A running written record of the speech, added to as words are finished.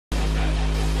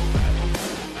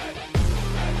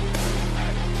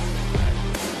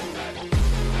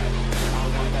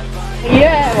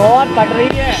और कट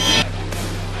रही है।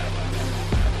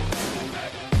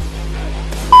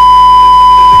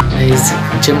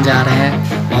 जिम जा रहे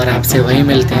हैं और आपसे वही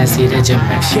मिलते हैं सीधे जिम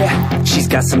में। She's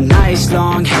got some nice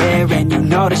long hair and you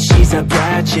know that she's a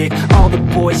bad chick. All the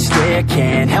boys stare,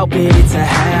 can't help it, it's a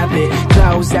habit.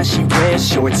 Clothes that she wears,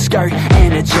 short skirt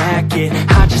and a jacket.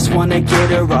 I just wanna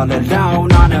get her all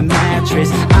alone on a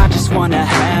mattress. I just wanna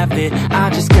have it, I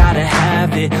just gotta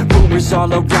have it. Rumors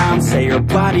all around say her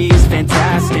body is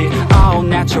fantastic. All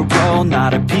natural,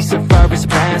 not a piece of fur is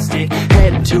plastic.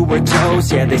 Head to her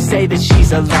toes, yeah, they say that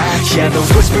she's a latch. Yeah, the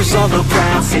whispers all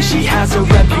around say she has a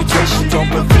reputation.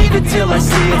 Don't believe it till I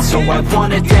see it, so I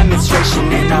want a demonstration.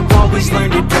 And I've always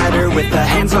learned it better with a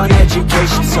hands-on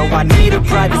education. So I need a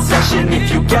private session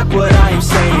if you get what I am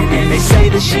saying. And they say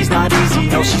that she's not easy,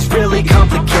 no, she's really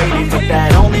complicated. But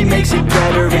that only makes it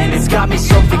better, and it's got me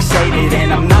so fixated.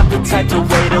 And I'm not the type to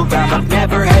wait around, I've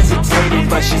never hesitated.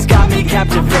 But she's got me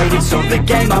captivated, so the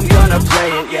game, I'm gonna play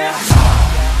it, yeah.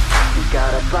 She's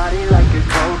got a body like a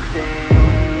coke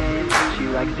thing. She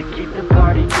likes to keep the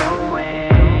party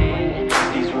going.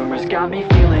 These rumors got me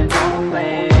feeling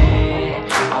lonely.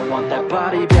 I want that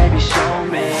body, baby, show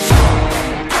me.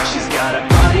 She's got a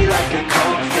body like a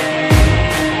coke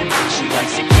thing. She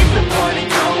likes to keep the party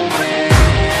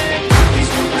going.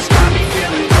 These rumors got me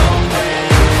feeling lonely.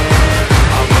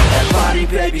 I want that body,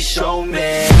 baby, show me.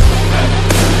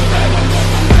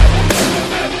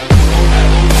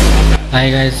 Hi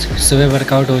guys, सुबह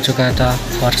workout हो चुका था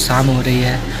और शाम हो रही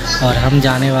है और हम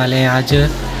जाने वाले हैं आज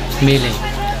मेले,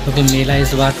 क्योंकि मेला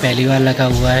इस बार पहली बार लगा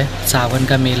हुआ है, सावन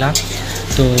का मेला।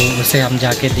 तो उसे हम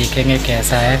जाके देखेंगे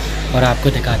कैसा है और आपको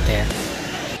दिखाते हैं।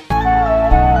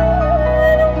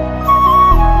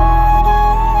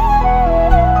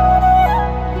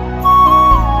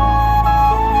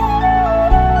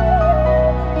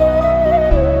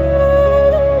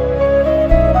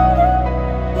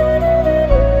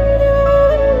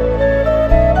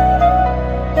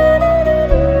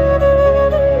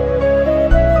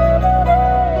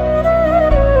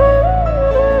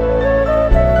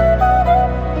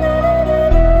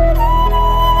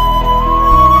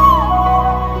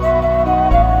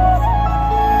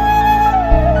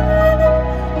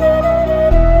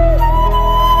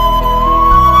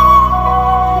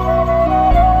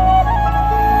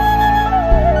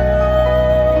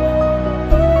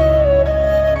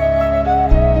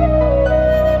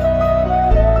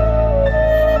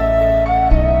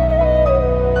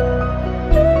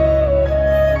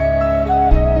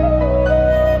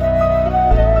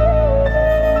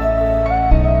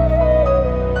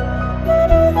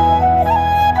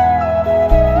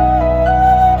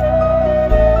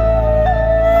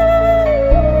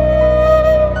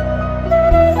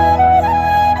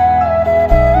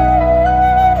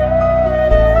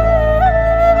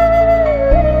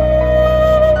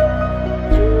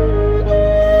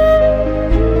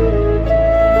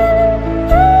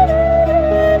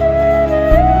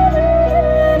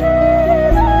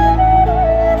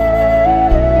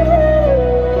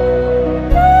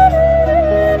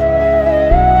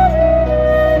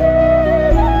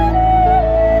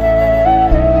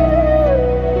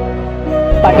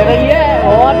 कट रही है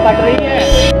और कट रही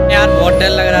है यार। बहुत डर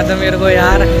लग रहा था मेरे को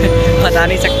यार, बता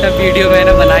नहीं सकता, वीडियो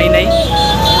मैंने बनाई नहीं।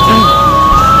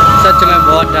 सच में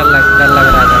बहुत डर लग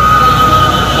रहा था।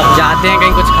 अब जाते हैं,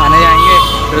 कहीं कुछ खाने जाएंगे,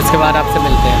 फिर उसके बाद आपसे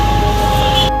मिलते हैं।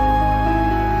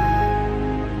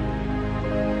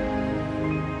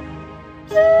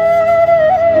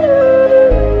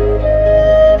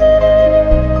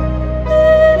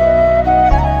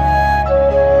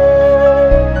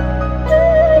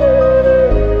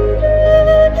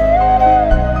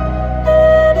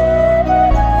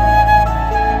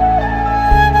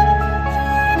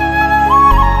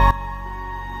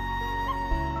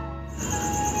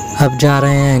 अब जा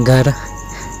रहे हैं घर।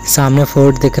 सामने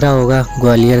फोर्ट दिख रहा होगा,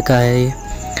 ग्वालियर का है ये।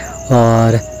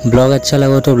 और ब्लॉग अच्छा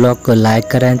लगा तो ब्लॉग को लाइक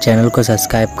करें, चैनल को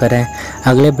सब्सक्राइब करें।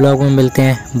 अगले ब्लॉग में मिलते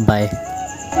हैं, बाय।